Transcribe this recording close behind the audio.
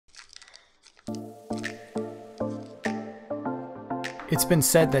It's been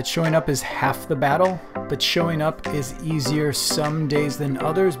said that showing up is half the battle, but showing up is easier some days than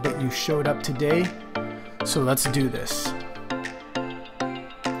others, but you showed up today, so let's do this.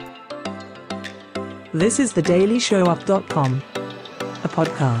 This is theDailyShowUp.com, a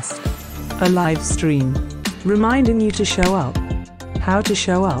podcast, a live stream, reminding you to show up, how to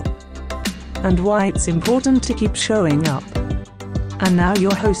show up, and why it's important to keep showing up. And now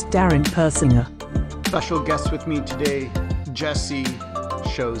your host, Darren Persinger. Special guest with me today, Jesse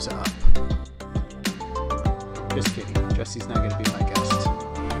shows up. Just kidding, Jesse's not going to be my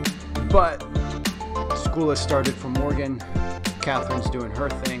guest. But school has started for Morgan. Catherine's doing her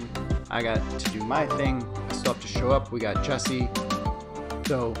thing. I got to do my thing. I still have to show up. We got Jesse.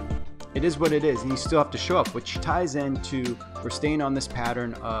 So it is what it is. And you still have to show up, which ties into we're staying on this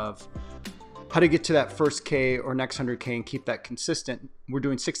pattern of how to get to that first K or next 100K and keep that consistent. We're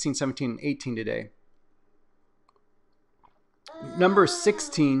doing 16, 17, and 18 today. Number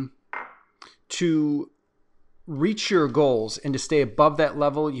 16, to reach your goals and to stay above that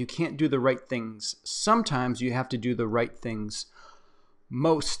level, you can't do the right things. Sometimes you have to do the right things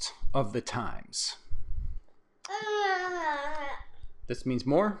most of the times. This means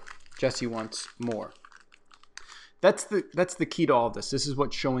more. Jesse wants more. That's the key to all of this. This is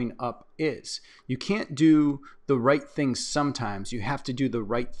what showing up is. You can't do the right things sometimes. You have to do the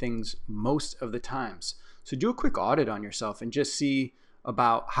right things most of the times. So do a quick audit on yourself and just see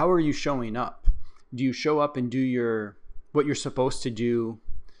about how are you showing up. Do you show up and do what you're supposed to do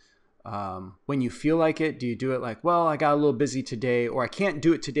when you feel like it? Do you do it like, well, I got a little busy today, or I can't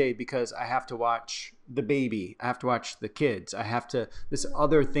do it today because I have to watch the baby. I have to watch the kids. This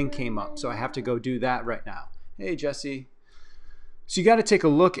other thing came up, so I have to go do that right now. Hey, Jesse. So you got to take a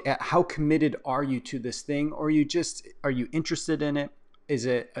look at how committed are you to this thing, or are you interested in it? Is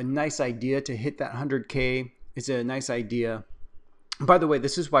it a nice idea to hit that 100K? Is it a nice idea? By the way,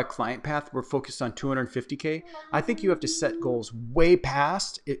 this is why Client Path, we're focused on 250K. I think you have to set goals way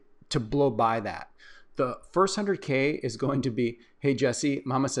past it to blow by that. The first 100K is going to be, hey, Jesse,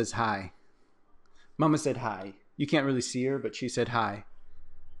 Mama says hi. Mama said hi. You can't really see her, but she said hi.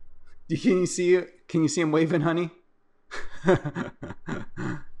 Can you see it? Can you see him waving, honey?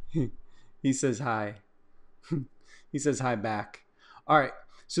 He says hi. He says hi back. All right.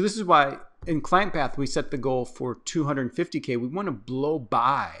 So this is why in Client Path, we set the goal for 250K. We want to blow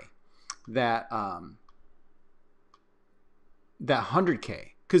by that 100K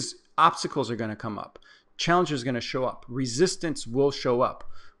because obstacles are going to come up. Challenges are going to show up. Resistance will show up.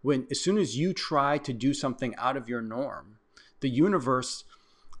 As soon as you try to do something out of your norm, the universe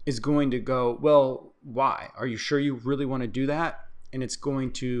is going to go, well, why? Are you sure you really want to do that? And it's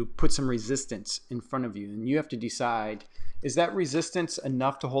going to put some resistance in front of you. And you have to decide, is that resistance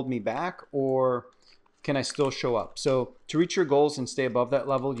enough to hold me back, or can I still show up? So to reach your goals and stay above that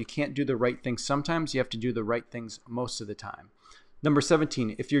level, you can't do the right things sometimes. You have to do the right things most of the time. Number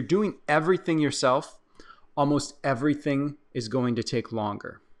 17, if you're doing everything yourself, almost everything is going to take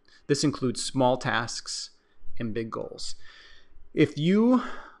longer. This includes small tasks and big goals. If you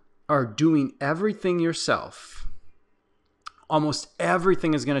are doing everything yourself, almost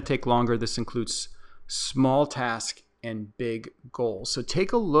everything is going to take longer. This includes small tasks and big goals. So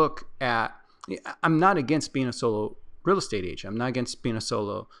take a look at, I'm not against being a solo real estate agent. I'm not against being a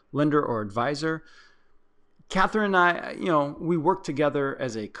solo lender or advisor. Catherine and I, we work together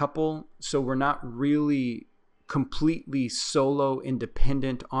as a couple, so we're not really completely solo,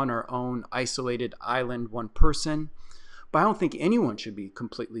 independent, on our own, isolated island, one person. But I don't think anyone should be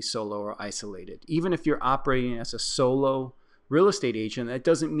completely solo or isolated. Even if you're operating as a solo real estate agent, that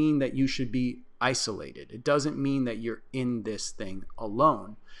doesn't mean that you should be isolated. It doesn't mean that you're in this thing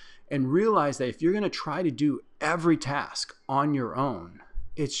alone. And realize that if you're going to try to do every task on your own,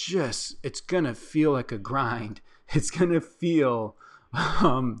 it's going to feel like a grind. It's going to feel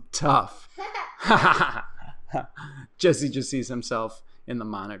tough. Jesse just sees himself in the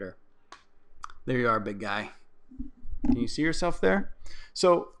monitor. There you are, big guy. Can you see yourself there?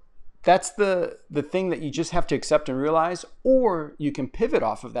 So that's the thing that you just have to accept and realize, or you can pivot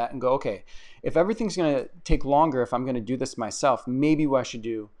off of that and go, okay, if everything's going to take longer, if I'm going to do this myself, maybe what I should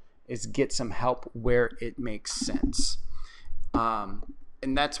do is get some help where it makes sense.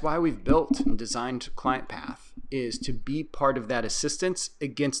 And that's why we've built and designed Client Path, is to be part of that assistance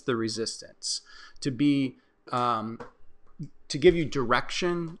against the resistance, to be to give you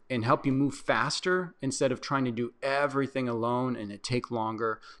direction and help you move faster instead of trying to do everything alone and it take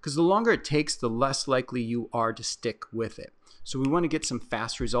longer. Because the longer it takes, the less likely you are to stick with it. So we want to get some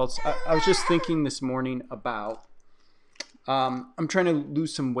fast results. I was just thinking this morning about, I'm trying to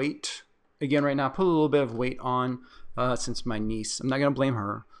lose some weight again right now, put a little bit of weight on. since my niece, I'm not going to blame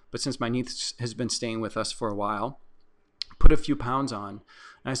her, but since my niece has been staying with us for a while, put a few pounds on.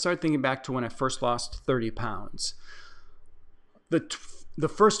 And I started thinking back to when I first lost 30 pounds. The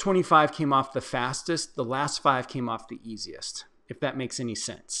first 25 came off the fastest. The last 5 came off the easiest, if that makes any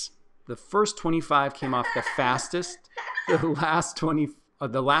sense. The first 25 came off the fastest. The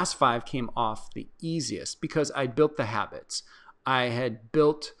last 5 came off the easiest because I built the habits. I had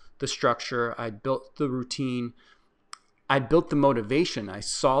built the structure. I built the routine. I built the motivation. I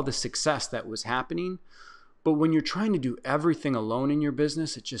saw the success that was happening. But when you're trying to do everything alone in your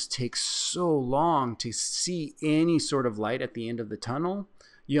business, it just takes so long to see any sort of light at the end of the tunnel.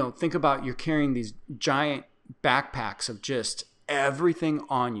 Think about you're carrying these giant backpacks of just everything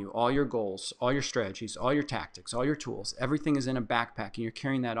on you, all your goals, all your strategies, all your tactics, all your tools. Everything is in a backpack and you're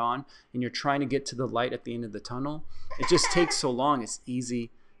carrying that on and you're trying to get to the light at the end of the tunnel. It just takes so long. It's easy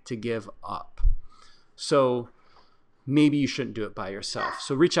to give up. So maybe you shouldn't do it by yourself.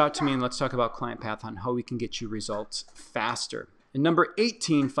 So reach out to me and let's talk about Client Path on how we can get you results faster. And number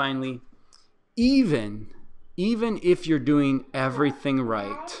 18, finally, even if you're doing everything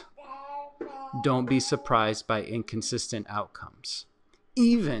right, don't be surprised by inconsistent outcomes.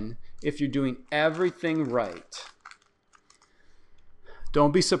 Even if you're doing everything right,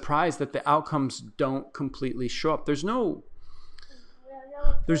 don't be surprised that the outcomes don't completely show up. There's no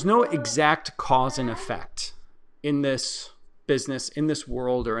exact cause and effect in this business, in this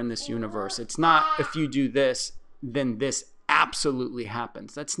world, or in this universe. It's not if you do this, then this absolutely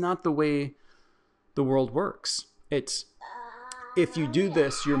happens. That's not the way the world works. It's if you do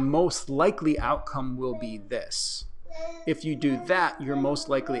this, your most likely outcome will be this. If you do that, your most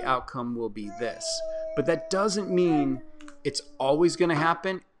likely outcome will be this. But that doesn't mean it's always going to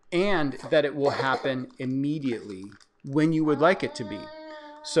happen and that it will happen immediately when you would like it to be.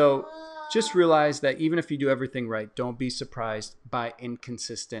 So just realize that even if you do everything right, don't be surprised by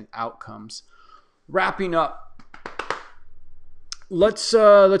inconsistent outcomes. Wrapping up, let's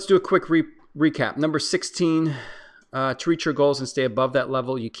do a quick recap. Number 16, to reach your goals and stay above that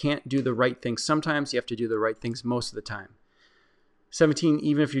level, you can't do the right things sometimes. You have to do the right things most of the time. 17,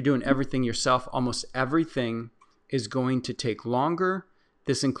 even if you're doing everything yourself, almost everything is going to take longer.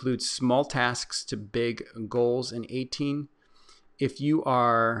 This includes small tasks to big goals. And 18,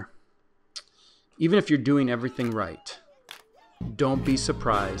 even if you're doing everything right, don't be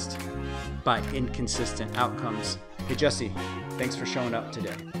surprised by inconsistent outcomes. Hey, Jesse, thanks for showing up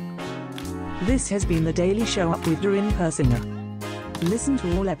today. This has been The Daily Show Up with Doreen Persinger. Listen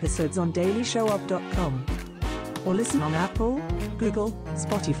to all episodes on dailyshowup.com. Or listen on Apple, Google,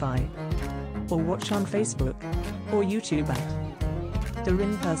 Spotify. Or watch on Facebook or YouTube at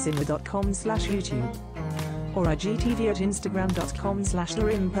DoreenPersinger.com/YouTube. Or IGTV at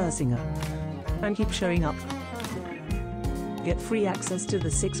Instagram.com/DoreenPersinger. And keep showing up. Get free access to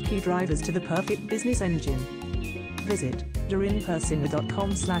the 6 key drivers to the perfect business engine. Visit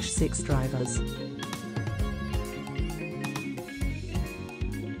DoreenPersinger.com/6drivers.